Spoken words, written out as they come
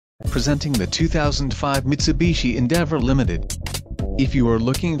Presenting the 2005 Mitsubishi Endeavor Limited. If you are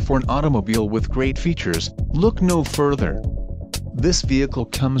looking for an automobile with great features, look no further. This vehicle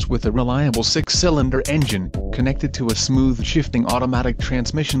comes with a reliable 6-cylinder engine, connected to a smooth shifting automatic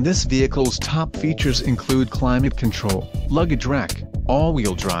transmission. This vehicle's top features include climate control, luggage rack,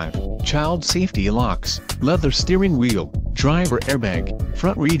 all-wheel drive, child safety locks, leather steering wheel, driver airbag,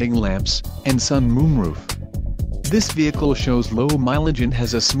 front reading lamps, and sunroof. This vehicle shows low mileage and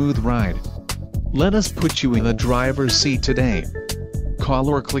has a smooth ride. Let us put you in the driver's seat today. Call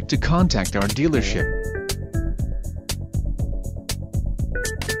or click to contact our dealership.